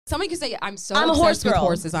Somebody could say, I'm I'm a horse obsessed with girl.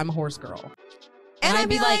 horses, I'm a horse girl. And I'd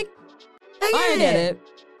be like, I get it.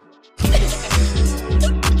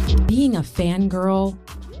 Being a fangirl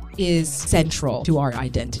is central to our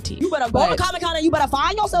identity. You better go to Comic-Con and you better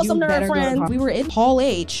find yourself some nerd friends. We were in Hall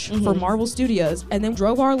H for Marvel Studios and then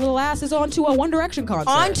drove our little asses onto a One Direction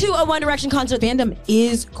concert. Fandom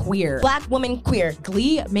is queer. Black woman queer.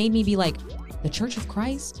 Glee made me be like, the Church of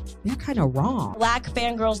Christ, they're kind of wrong. Black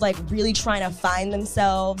fangirls like really trying to find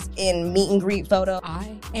themselves in meet and greet photo.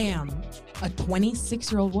 I am a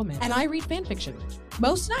 26-year-old woman and I read fan fiction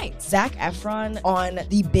most nights. Zac Efron on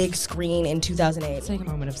the big screen in 2008. Let's take a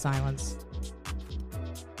moment of silence.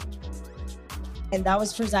 And that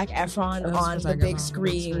was for Zac Efron on the big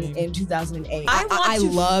screen in 2008. I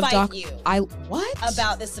love fight you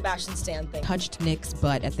about this Sebastian Stan thing. Touched Nick's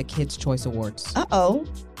butt at the Kids' Choice Awards. Uh-oh.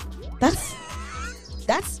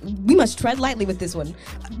 We must tread lightly with this one.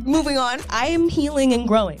 Moving on, I am healing and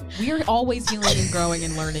growing. We are always healing and growing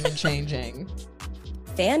and learning and changing.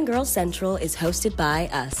 Fangirl Central is hosted by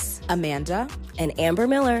us, Amanda and Amber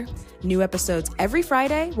Miller. New episodes every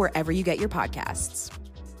Friday, wherever you get your podcasts.